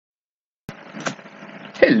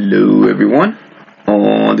Hello everyone.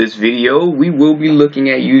 On this video we will be looking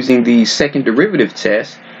at using the second derivative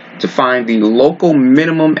test to find the local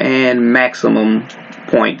minimum and maximum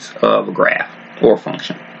points of a graph or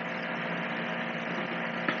function.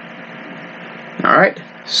 Alright,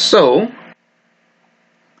 so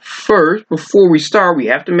first, before we start, we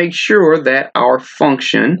have to make sure that our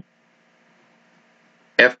function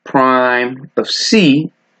f prime of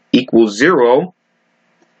c equals 0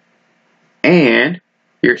 and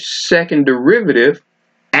your second derivative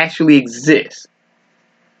actually exists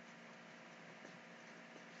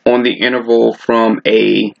on the interval from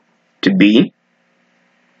a to b,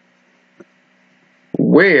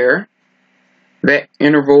 where that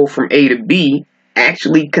interval from a to b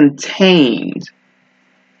actually contains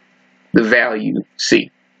the value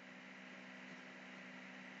c.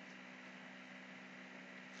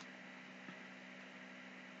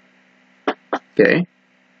 Okay.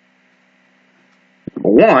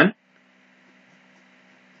 Number one,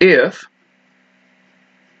 if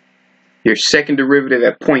your second derivative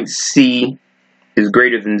at point C is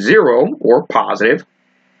greater than 0 or positive,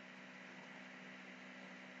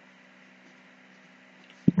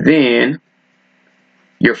 then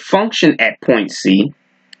your function at point C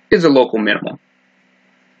is a local minimum.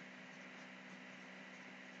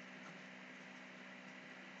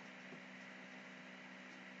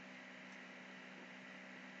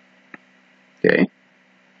 Okay.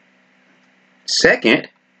 Second,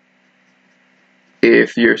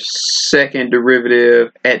 if your second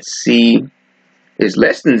derivative at C is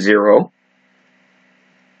less than 0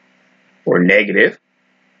 or negative,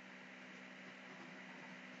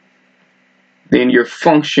 then your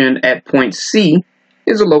function at point C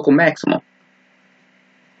is a local maximum.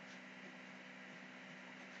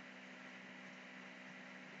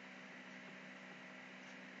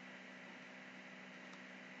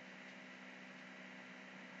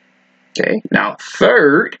 Okay, now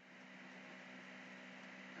third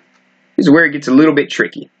is where it gets a little bit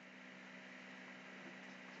tricky.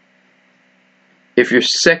 If your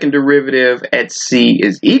second derivative at C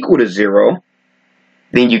is equal to 0,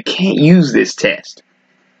 then you can't use this test.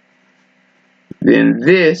 Then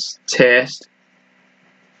this test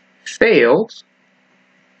fails,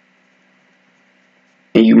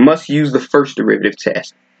 and you must use the first derivative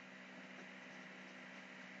test.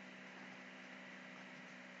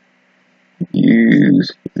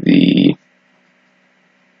 Use the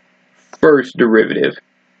first derivative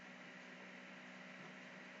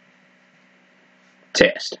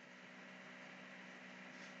test.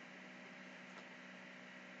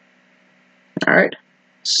 Alright,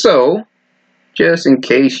 so just in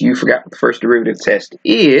case you forgot what the first derivative test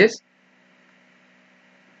is,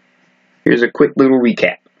 here's a quick little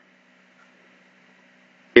recap.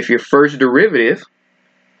 If your first derivative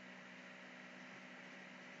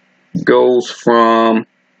goes from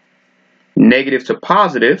negative to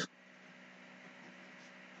positive,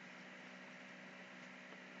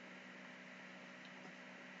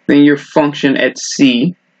 then your function at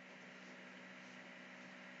C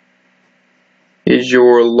is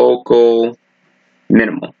your local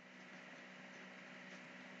minimum.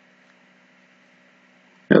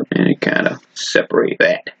 And kind of separate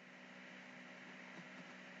that.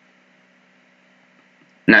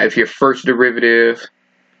 Now, if your first derivative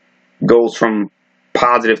goes from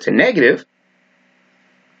positive to negative,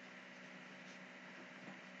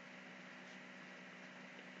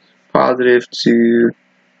 positive to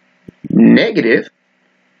negative,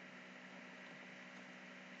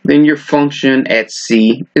 then your function at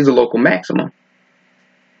C is a local maximum.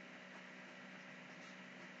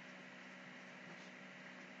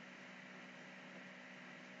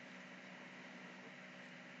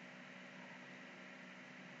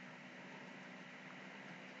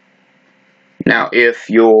 Now, if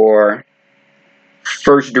your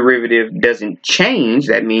first derivative doesn't change,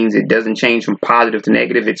 that means it doesn't change from positive to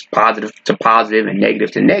negative, it's positive to positive and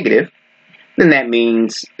negative to negative, then that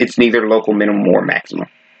means it's neither local minimum or maximum.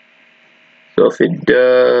 So if it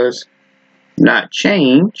does not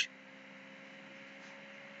change,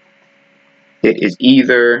 it is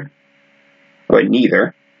either or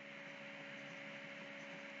neither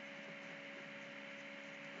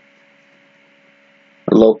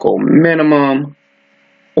local minimum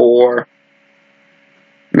or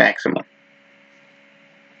maximum.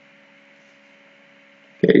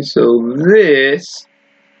 Okay, so this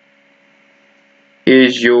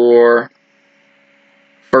is your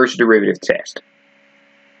first derivative test.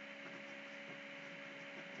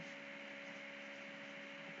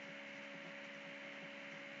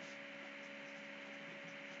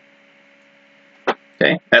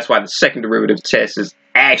 Okay, that's why the second derivative test is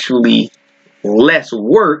actually less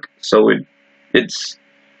work, so it's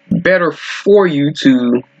better for you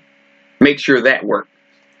to make sure that works.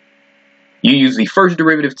 You use the first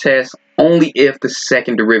derivative test only if the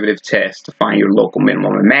second derivative test to find your local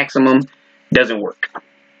minimum and maximum doesn't work.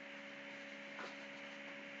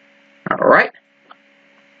 Alright.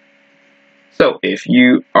 So if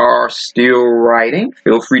you are still writing,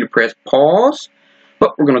 feel free to press pause,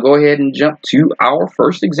 but we're going to go ahead and jump to our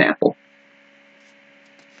first example.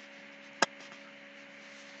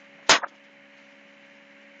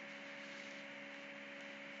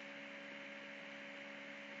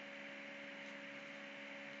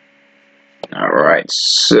 Alright,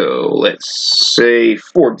 so let's say,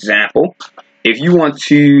 for example, if you want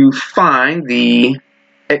to find the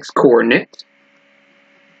x-coordinate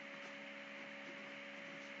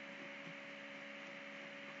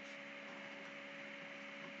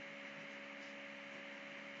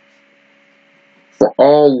for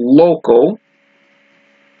all local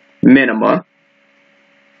minima,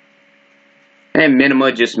 and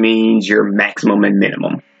minima just means your maximum and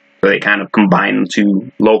minimum, so they kind of combine them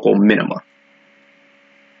to local minima,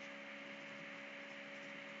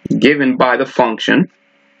 given by the function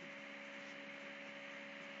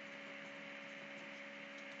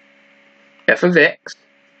f of x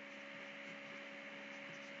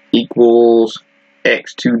equals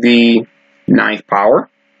x to the 9th power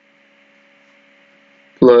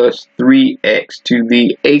plus 3x to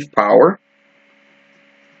the 8th power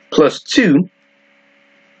plus 2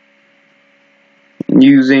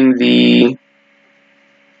 using the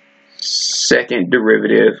second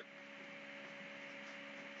derivative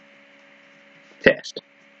test.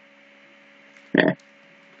 Okay.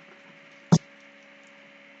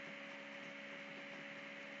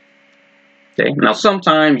 Okay. Now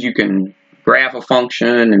sometimes you can graph a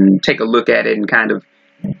function and take a look at it and kind of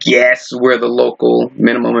guess where the local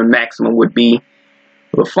minimum and maximum would be.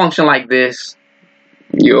 With a function like this,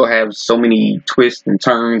 you'll have so many twists and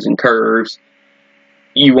turns and curves,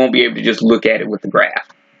 you won't be able to just look at it with the graph.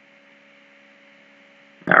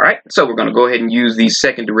 Alright, so we're going to go ahead and use the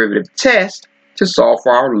second derivative test to solve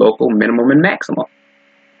for our local minimum and maximum.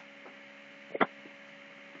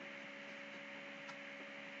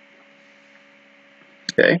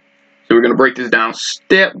 Okay, so we're going to break this down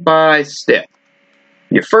step by step.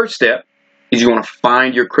 Your first step is you want to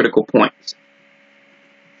find your critical points.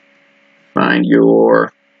 Find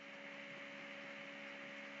your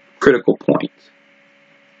critical points.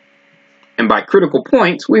 And by critical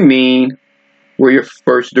points, we mean where your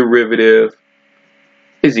first derivative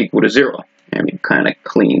is equal to 0. Let me kind of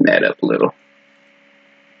clean that up a little.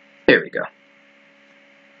 There we go.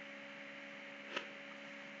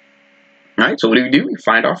 Alright, so what do? We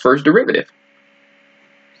find our first derivative.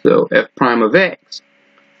 So f prime of x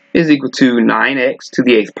is equal to 9x to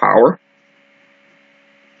the 8th power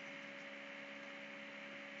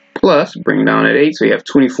plus, bring down at 8, so you have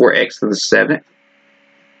 24x to the 7th.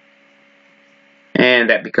 And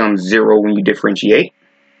that becomes 0 when you differentiate.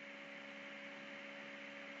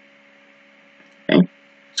 Okay.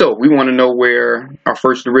 So we want to know where our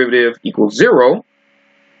first derivative equals 0.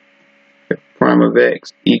 F prime of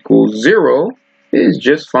x equals 0 is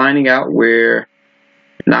just finding out where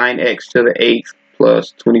 9x to the 8th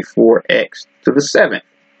plus 24x to the 7th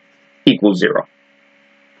equals 0.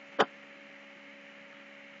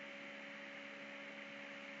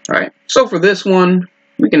 Alright, so for this one,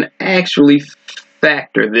 we can actually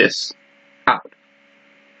factor this out.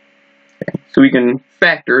 Okay, so we can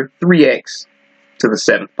factor 3x to the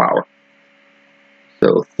 7th power.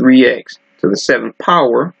 So 3x to the 7th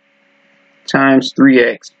power times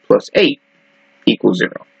 3x plus 8 equals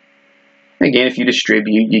 0. Again, if you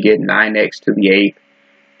distribute, you get 9x to the 8th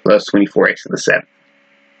plus 24x to the 7th.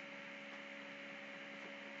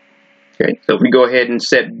 Okay, so if we go ahead and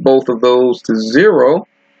set both of those to 0,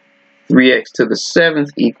 3x to the 7th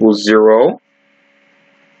equals 0,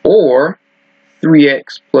 or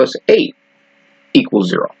 3x plus 8 equals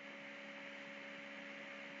 0.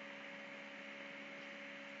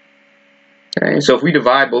 Okay, so if we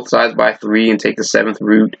divide both sides by 3 and take the 7th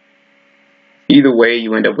root, either way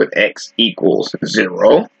you end up with x equals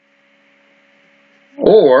 0.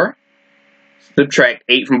 Or subtract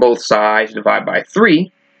 8 from both sides, divide by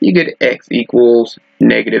 3, you get x equals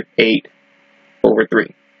negative 8 over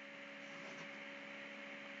 3.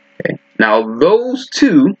 Okay. Now those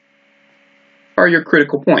two are your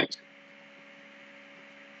critical points.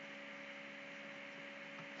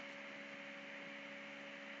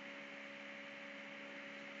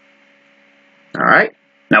 Alright,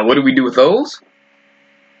 now what do we do with those?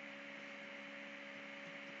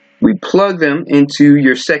 We plug them into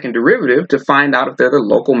your second derivative to find out if they're the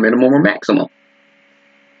local minimum or maximum.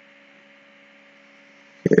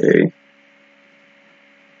 Okay.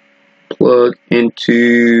 Plug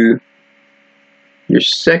into your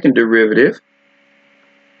second derivative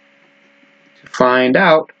to find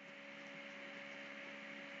out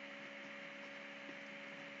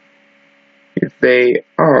if they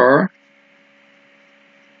are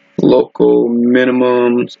local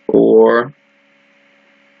minimums or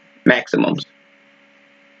maximums.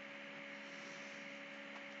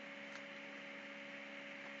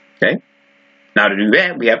 Okay. Now to do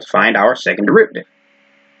that, we have to find our second derivative.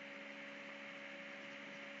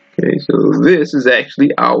 Okay, so this is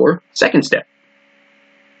actually our second step.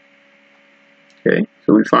 Okay,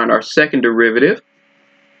 so we find our second derivative.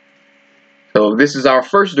 So this is our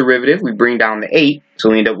first derivative. We bring down the 8,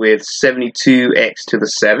 so we end up with 72x to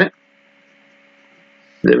the 7th.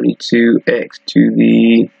 72x to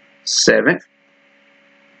the 7th.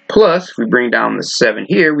 Plus, if we bring down the 7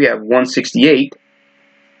 here, we have 168x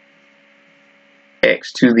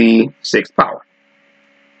to the 6th power.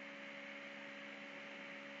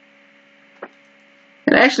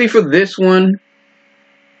 And actually for this one,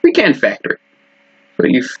 we can factor it. So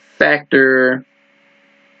you factor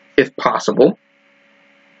if possible.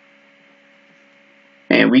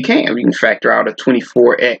 And we can factor out a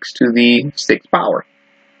 24x to the 6th power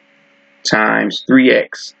times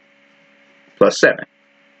 3x plus 7.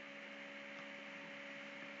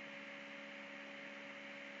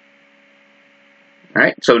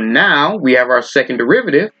 Alright, so now we have our second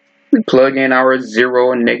derivative. We plug in our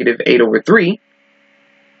 0 and negative 8 over 3.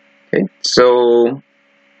 Okay, so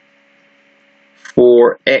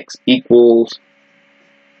for x equals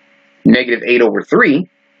negative 8 over 3,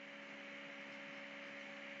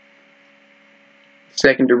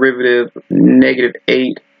 second derivative negative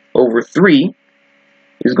 8 over 3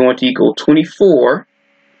 is going to equal 24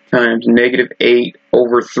 times negative 8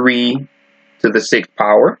 over 3 to the 6th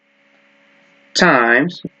power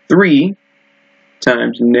times 3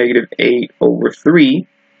 times negative 8 over 3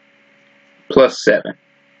 plus 7.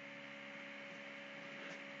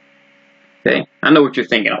 Okay, I know what you're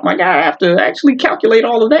thinking. Oh my God, I have to actually calculate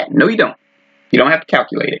all of that. No, you don't. You don't have to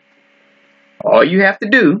calculate it. All you have to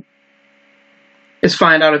do is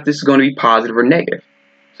find out if this is going to be positive or negative.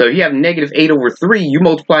 So if you have negative 8 over 3, you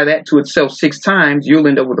multiply that to itself 6 times, you'll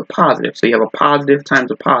end up with a positive. So you have a positive times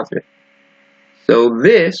a positive. So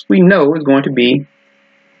this, we know, is going to be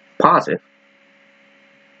positive.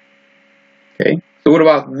 Okay, so what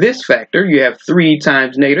about this factor? You have 3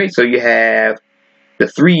 times negative 8, so you have the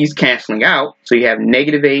 3's canceling out, so you have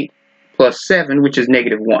negative 8 plus 7, which is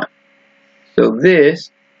negative 1. So this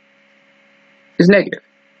is negative.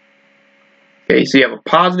 Okay, so you have a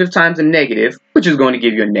positive times a negative, which is going to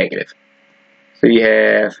give you a negative. So you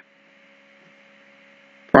have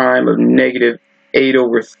prime of negative 8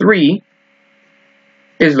 over 3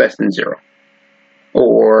 is less than 0,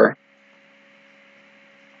 or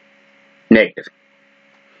negative.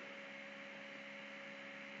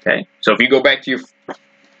 Okay, so if you go back to your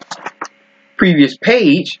previous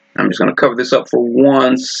page, I'm just going to cover this up for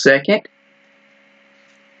 1 second.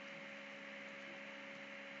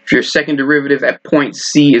 If your second derivative at point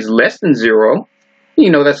C is less than 0,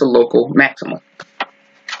 you know that's a local maximum.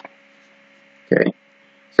 Okay,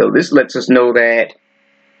 so this lets us know that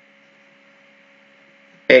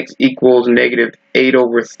x equals negative 8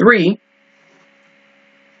 over 3,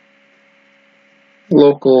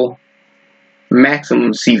 local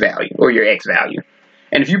maximum C value, or your x value.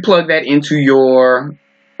 And if you plug that into your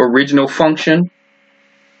original function,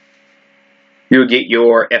 you'll get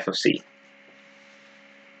your f of c.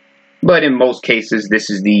 But in most cases, this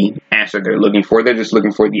is the answer they're looking for. They're just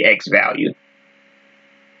looking for the x value.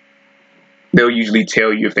 They'll usually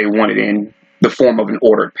tell you if they want it in the form of an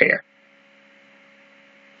ordered pair.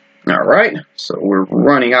 All right, so we're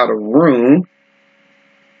running out of room.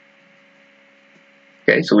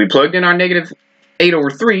 Okay, so we plugged in our negative 8 over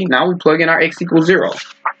 3. Now we plug in our x equals 0.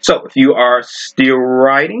 So if you are still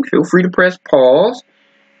writing, feel free to press pause.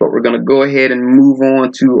 But we're going to go ahead and move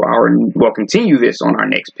on to our, well, continue this on our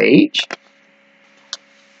next page.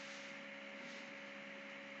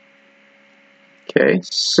 Okay,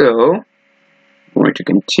 so I'm going to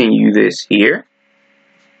continue this here.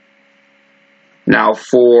 Now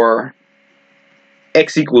for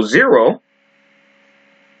x equals 0,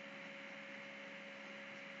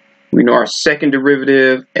 we know our second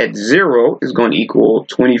derivative at 0 is going to equal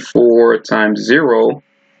 24 times 0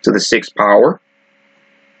 to the 6th power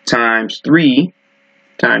times 3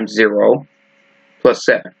 times 0 plus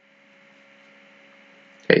 7.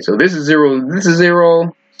 Okay, so this is 0, this is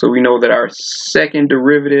 0, So we know that our second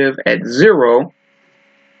derivative at 0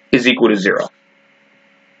 is equal to 0.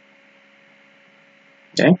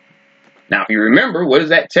 Okay. Now, if you remember, what does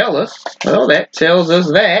that tell us? Well, that tells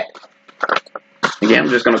us that, again, I'm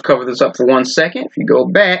just going to cover this up for 1 second. If you go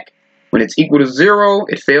back, when it's equal to 0,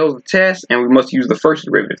 it fails the test, and we must use the first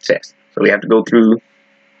derivative test. So we have to go through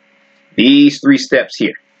these 3 steps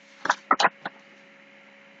here.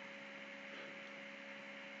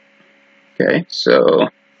 Okay, so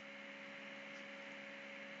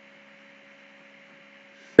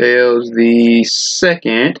fails the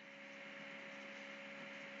second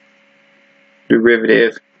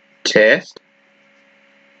derivative test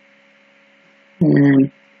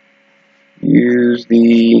and use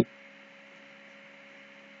the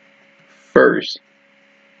first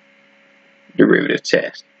derivative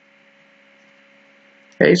test.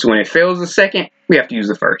 Okay, so when it fails the second, we have to use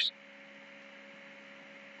the first.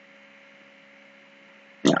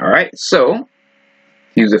 Alright, so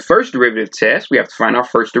to use the first derivative test, we have to find our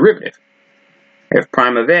first derivative. F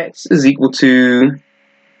prime of x is equal to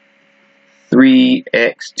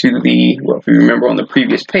 3x to the, well, if you remember on the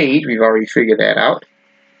previous page, we've already figured that out.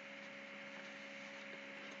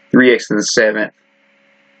 3x to the 7th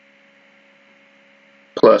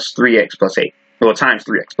plus 3x plus 8. Well, times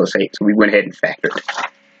 3x plus 8, so we went ahead and factored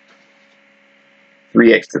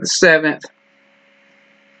 3x to the 7th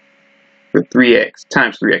with 3x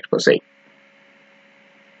times 3x plus 8.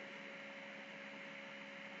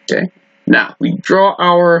 Okay, now we draw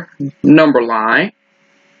our number line.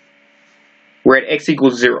 We're at x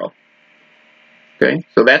equals 0. Okay,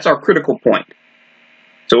 so that's our critical point.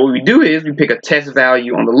 So what we do is we pick a test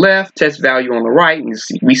value on the left, test value on the right, and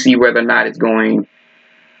we see whether or not it's going,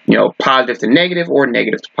 you know, positive to negative or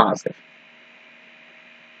negative to positive.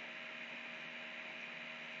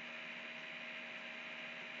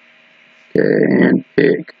 Okay, and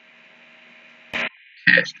pick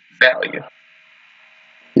test value,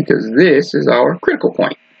 because this is our critical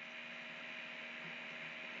point.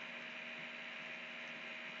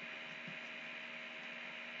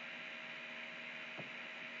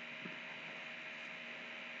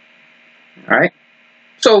 Alright,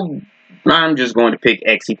 so I'm just going to pick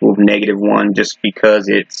x equals -1 just because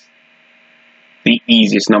it's the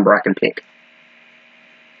easiest number I can pick.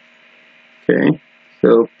 Okay,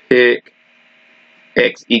 so pick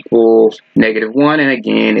x equals -1, and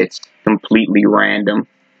again, it's completely random.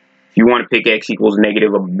 If you want to pick x equals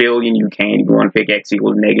 -1 billion, you can. If you want to pick x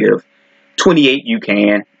equals -28, you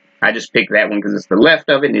can. I just picked that one because it's the left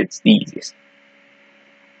of it and it's the easiest.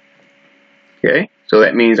 Okay, so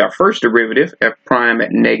that means our first derivative, f prime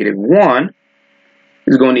at -1,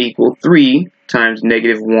 is going to equal 3 times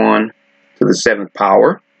 -1 to the 7th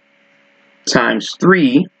power times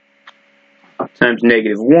 3 times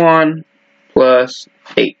 -1 plus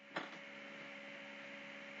 8.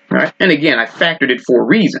 All right, and again, I factored it for a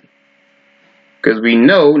reason, because we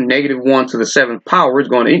know -1 to the 7th power is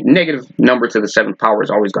going to, negative number to the 7th power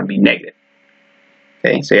is always going to be negative.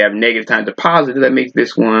 Okay, so you have negative times a positive, that makes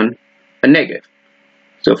this one a negative.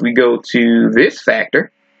 So if we go to this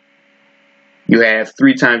factor, you have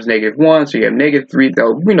 3 times -1, so you have -3,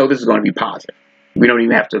 though we know this is going to be positive. We don't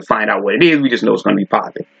even have to find out what it is, we just know it's going to be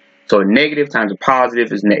positive. So a negative times a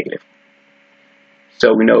positive is negative.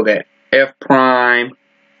 So we know that f prime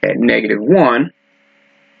at -1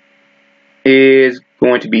 is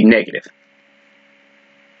going to be negative.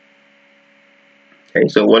 Okay,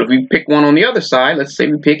 so what if we pick one on the other side? Let's say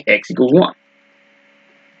we pick x equals 1.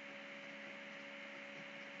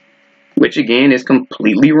 Which again is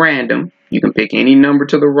completely random. You can pick any number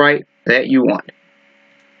to the right that you want.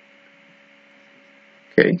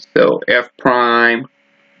 Okay, so f prime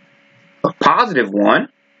of +1,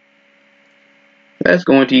 that's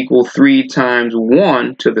going to equal 3 times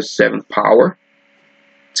 1 to the 7th power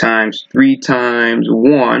times 3 times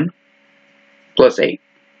 1 plus 8.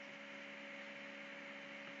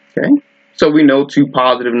 Okay, so we know 2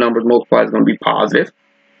 positive numbers multiplied is going to be positive.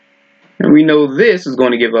 And we know this is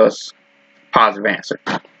going to give us a positive answer.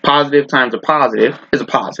 Positive times a positive is a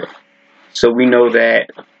positive. So we know that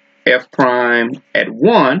f prime at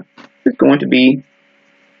 1 is going to be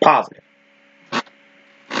positive.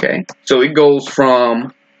 Okay, so it goes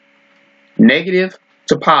from negative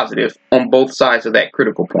to positive on both sides of that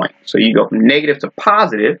critical point. So you go from negative to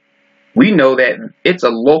positive, we know that it's a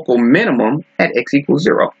local minimum at x equals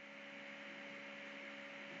 0.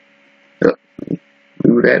 So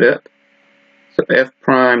move that up. So f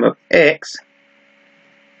prime of x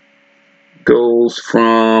goes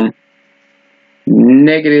from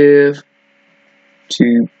negative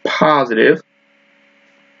to positive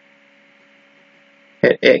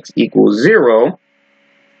at x equals 0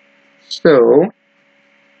 So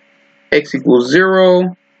x equals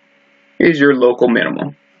 0 is your local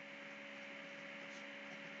minimum.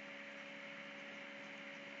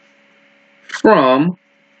 From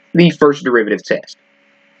the first derivative test.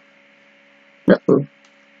 Move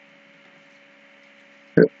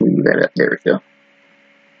that up. There we go.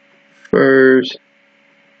 First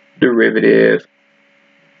derivative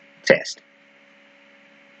test.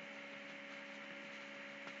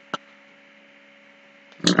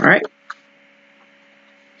 All right.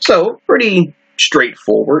 So pretty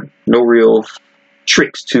straightforward. No real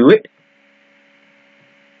tricks to it.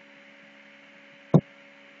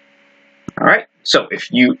 All right. So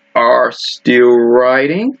if you are still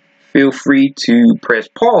writing, feel free to press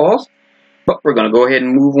pause. But we're going to go ahead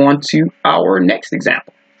and move on to our next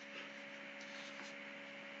example.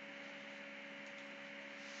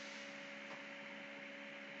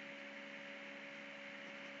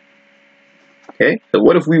 Okay, so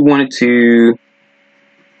what if we wanted to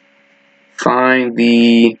find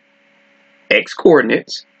the x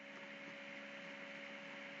coordinates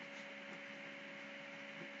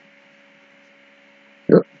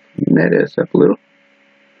that is up a little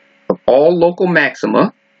of all local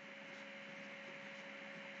maxima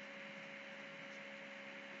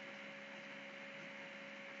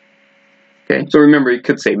okay, so remember it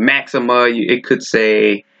could say maxima, it could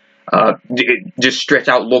say just stretch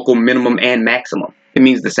out local minimum and maximum. It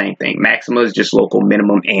means the same thing. Maxima is just local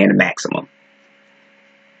minimum and maximum.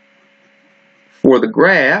 For the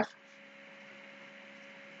graph,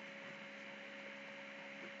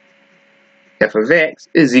 f of x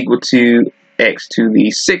is equal to x to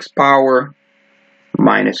the 6th power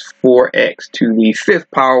minus 4x to the 5th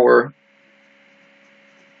power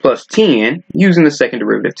plus 10 using the second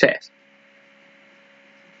derivative test.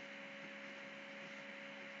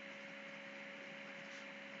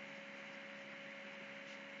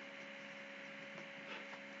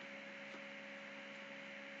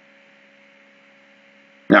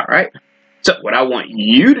 All right, so what I want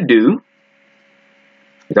you to do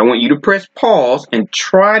is I want you to press pause and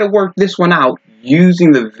try to work this one out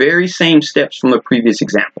using the very same steps from the previous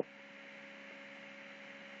example.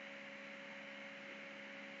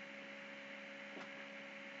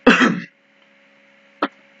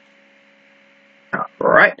 All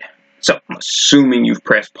right, so I'm assuming you've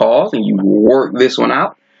pressed pause and you worked this one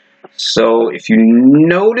out. So if you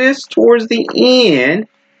notice towards the end,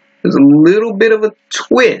 there's a little bit of a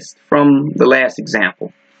twist from the last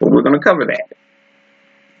example. So we're going to cover that.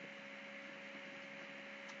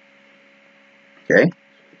 Okay,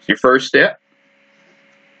 it's your first step.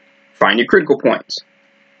 Find your critical points.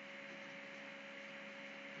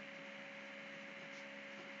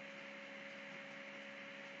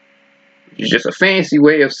 It's just a fancy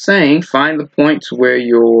way of saying find the points where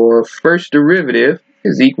your first derivative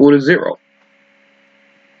is equal to 0.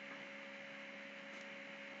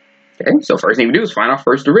 Okay, so first thing we do is find our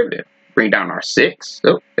first derivative. Bring down our 6.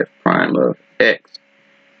 So f prime of x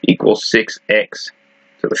equals 6x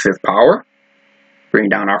to the 5th power. Bring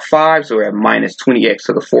down our 5, so we have minus 20x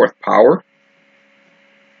to the 4th power.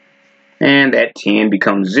 And that 10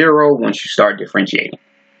 becomes 0 once you start differentiating.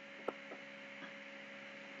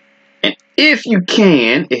 And if you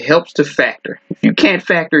can, it helps to factor. If you can't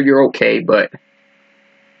factor, you're okay, but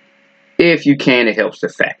if you can, it helps to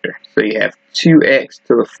factor. So you have 2x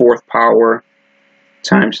to the 4th power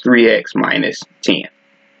times 3x minus 10.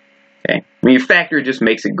 Okay, when you factor, it just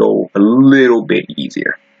makes it go a little bit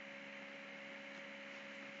easier.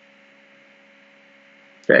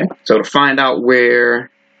 Okay, so to find out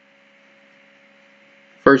where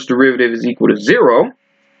first derivative is equal to 0,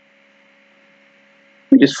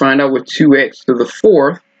 we just find out what 2x to the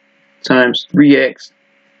 4th times 3x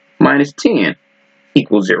minus 10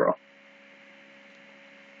 equals 0.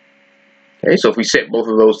 Okay, so if we set both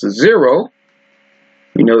of those to 0,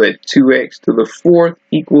 we know that 2x to the 4th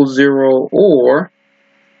equals 0, or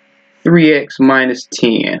 3x minus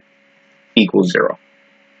 10 equals 0.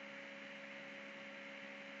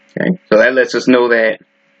 Okay, so that lets us know that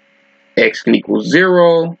x can equal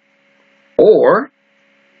 0, or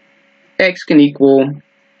x can equal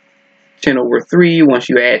 10 over 3 once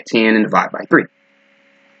you add 10 and divide by 3.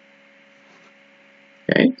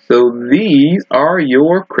 Okay, so these are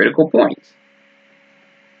your critical points.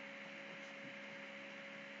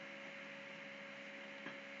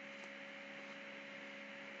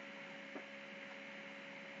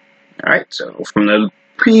 All right, so from the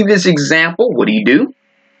previous example, what do?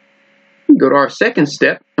 We go to our second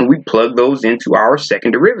step and we plug those into our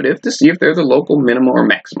second derivative to see if there's a local minima or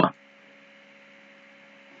maxima.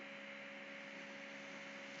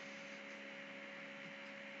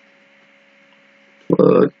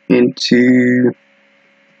 Plug in into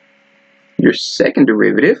your second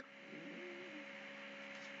derivative.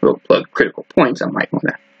 We'll plug critical points. I might want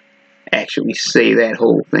to actually say that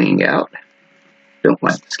whole thing out. Don't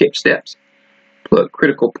like to skip steps. Plug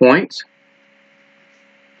critical points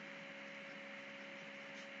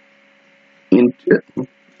into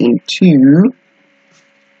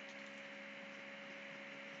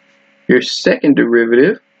your second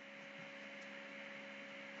derivative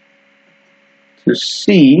to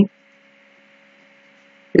see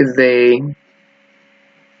if they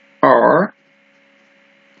are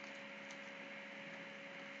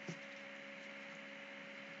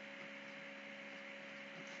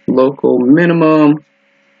local minimum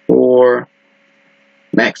or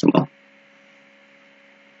maximum.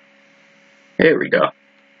 There we go.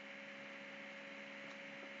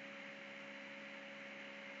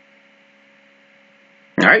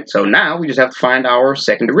 Alright, so now we just have to find our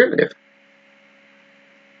second derivative.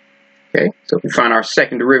 Okay, so if we find our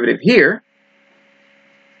second derivative here,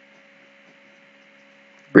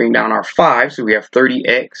 bring down our 5, so we have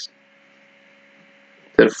 30x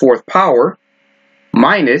to the 4th power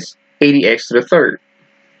minus 80x to the 3rd.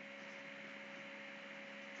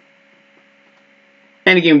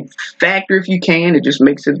 And again, factor if you can, it just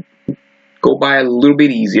makes it go by a little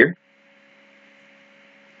bit easier.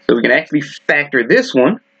 So we can actually factor this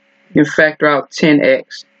one. You can factor out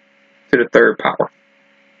 10x to the 3rd power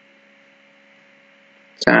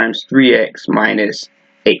times 3x minus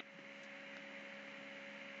 8.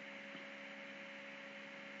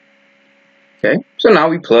 Okay, so now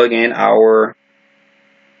we plug in our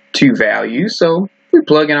two values. So we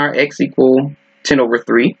plug in our x equal 10 over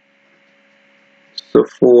 3. So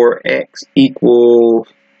for x equals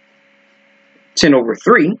 10 over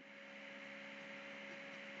 3,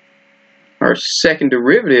 our second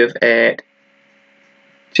derivative at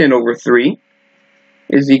 10 over 3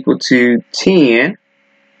 is equal to 10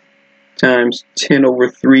 times 10 over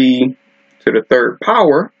 3 to the 3rd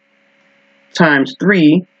power times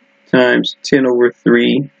 3 times 10 over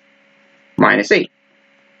 3 minus 8.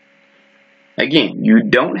 Again, you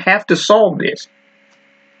don't have to solve this.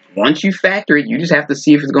 Once you factor it, you just have to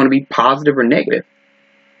see if it's going to be positive or negative.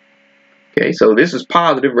 Okay, so this is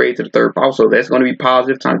positive raised to the 3rd power, so that's going to be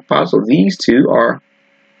positive times positive. So these two are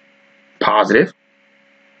positive.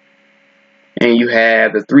 And you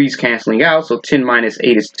have the 3's canceling out, so 10 minus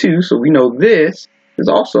 8 is 2. So we know this is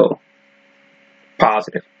also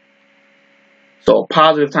positive. So a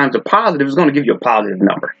positive times a positive is going to give you a positive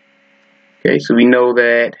number. Okay, so we know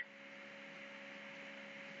that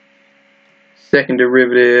second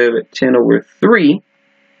derivative at 10 over 3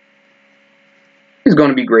 is going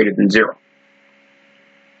to be greater than 0.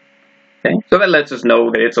 Okay, so that lets us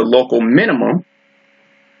know that it's a local minimum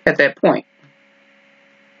at that point.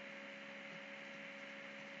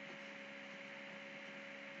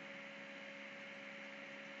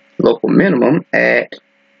 Local minimum at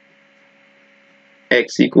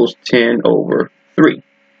x equals 10 over 3.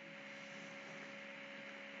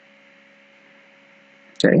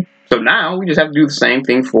 Okay, so now we just have to do the same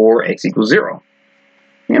thing for x equals 0.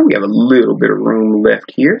 And we have a little bit of room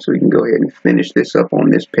left here, so we can go ahead and finish this up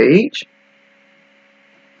on this page.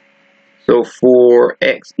 So for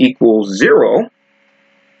x equals 0,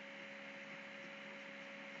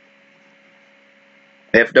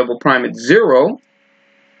 f double prime at 0,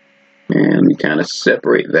 and let me kind of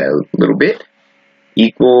separate that a little bit,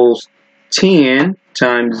 equals 10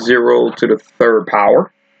 times 0 to the 3rd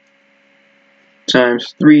power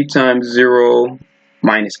times 3 times 0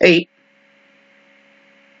 minus 8.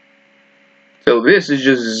 So this is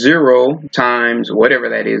just 0 times whatever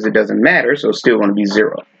that is. It doesn't matter, so it's still going to be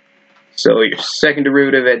 0. So your second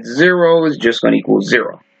derivative at 0 is just going to equal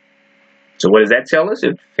 0. So what does that tell us?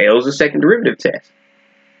 It fails the second derivative test.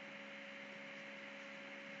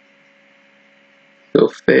 So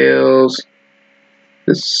fails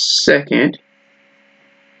the second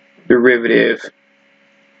derivative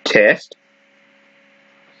test.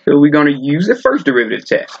 So we're going to use the first derivative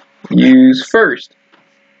test. Use first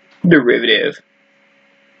derivative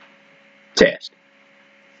test.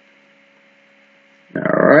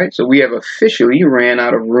 Alright, so we have officially ran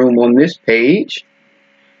out of room on this page.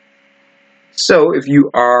 So if you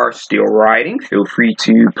are still writing, feel free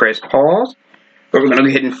to press pause. But we're going to go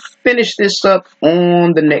ahead and finish this up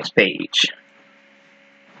on the next page.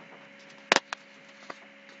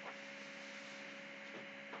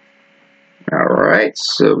 Alright,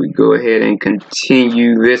 so we go ahead and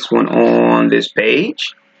continue this one on this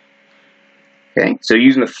page. Okay, so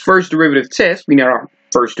using the first derivative test, we know our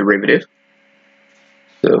first derivative.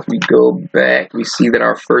 So if we go back, we see that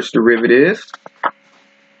our first derivative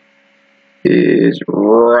is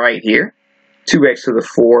right here. 2x to the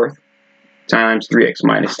 4th times 3x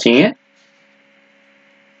minus 10.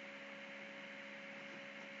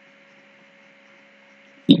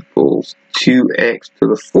 Equals 2x to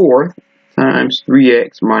the 4th times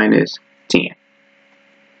 3x minus 10.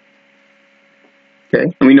 Okay,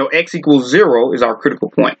 and we know x equals 0 is our critical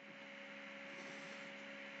point.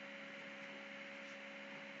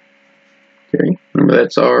 Okay, remember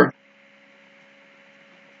that's our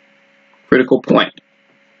critical point.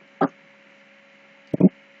 Okay.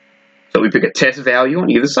 So we pick a test value on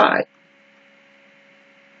either side.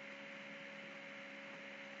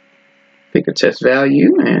 Pick a test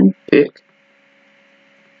value and pick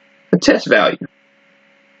a test value.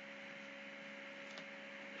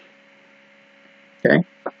 Okay,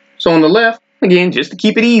 so on the left, again, just to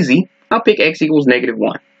keep it easy, I'll pick x equals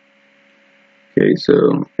 -1. Okay,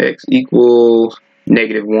 so x equals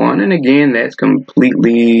 -1, and again, that's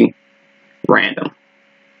completely random.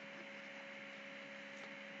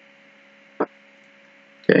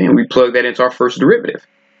 Okay, and we plug that into our first derivative.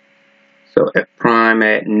 So f prime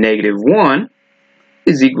at -1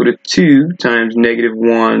 is equal to 2 times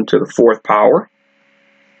 -1 to the 4th power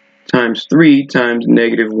times 3 times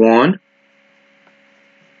 -1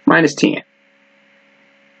 minus 10.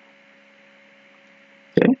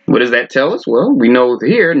 Okay, what does that tell us? Well, we know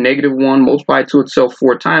here -1 multiplied to itself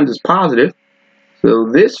 4 times is positive. So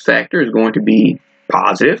this factor is going to be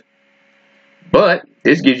positive. But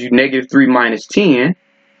this gives you -3 minus 10,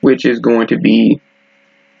 which is going to be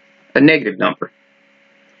a negative number.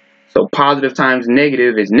 So positive times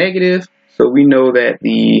negative is negative. So we know that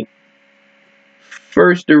the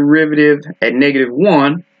first derivative at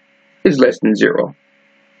 -1 is less than 0.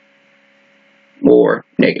 Or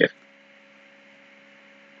negative.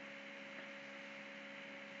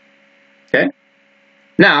 Okay.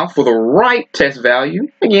 Now for the right test value,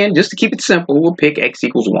 again, just to keep it simple, we'll pick x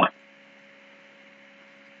equals 1.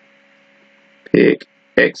 Pick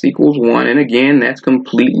x equals 1, and again, that's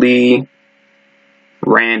completely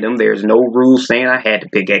random. There's no rule saying I had to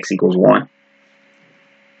pick x equals 1.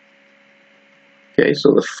 Okay,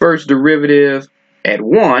 so the first derivative at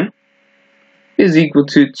 1 is equal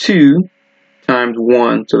to 2 times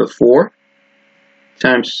 1 to the 4th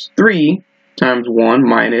times 3 times 1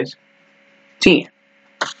 minus 10.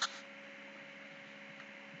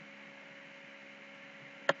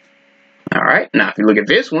 All right, now if you look at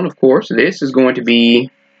this one, of course, this is going to be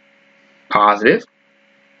positive.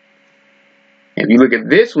 And if you look at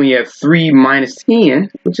this one, you have 3 minus 10,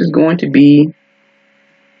 which is going to be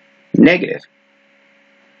negative.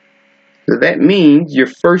 So that means your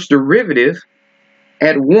first derivative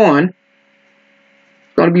at 1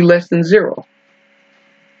 is going to be less than 0.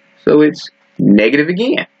 So it's negative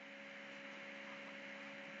again.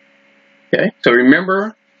 Okay, so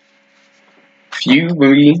remember,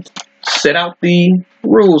 when we set out the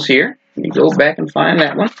rules here, let me go back and find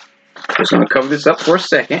that one. Just going to cover this up for a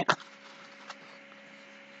second.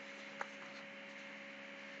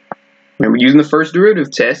 Remember, using the first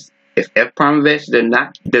derivative test, if f prime of x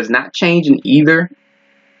does not change in either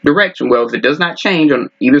direction, well, if it does not change on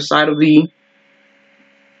either side of the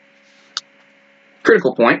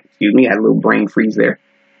critical point, excuse me, I had a little brain freeze there,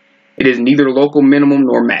 it is neither local minimum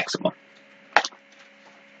nor maximum.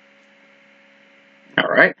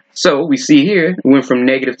 Alright, so we see here, it went from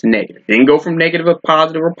negative to negative. It didn't go from negative to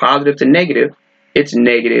positive or positive to negative. It's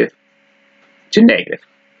negative to negative.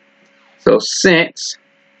 So since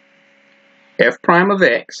f prime of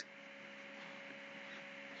x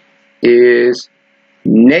is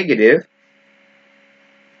negative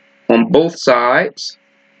on both sides,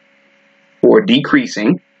 or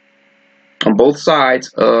decreasing on both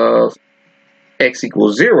sides of x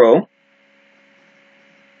equals 0,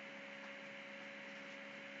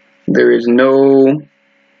 there is no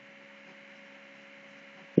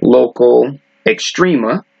local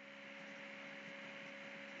extrema.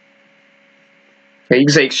 Okay, you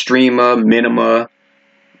can say extrema, minima,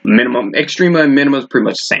 minimum. Extrema and minima is pretty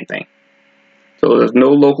much the same thing. So there's no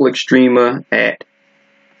local extrema at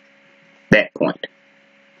that point.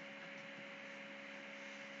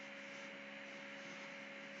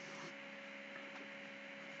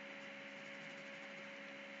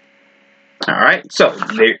 Alright, so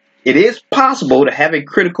it is possible to have a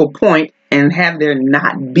critical point and have there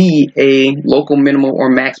not be a local minimum or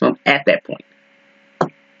maximum at that point.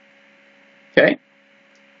 Okay?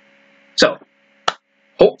 So,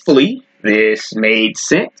 hopefully this made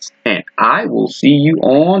sense, and I will see you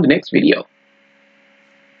on the next video.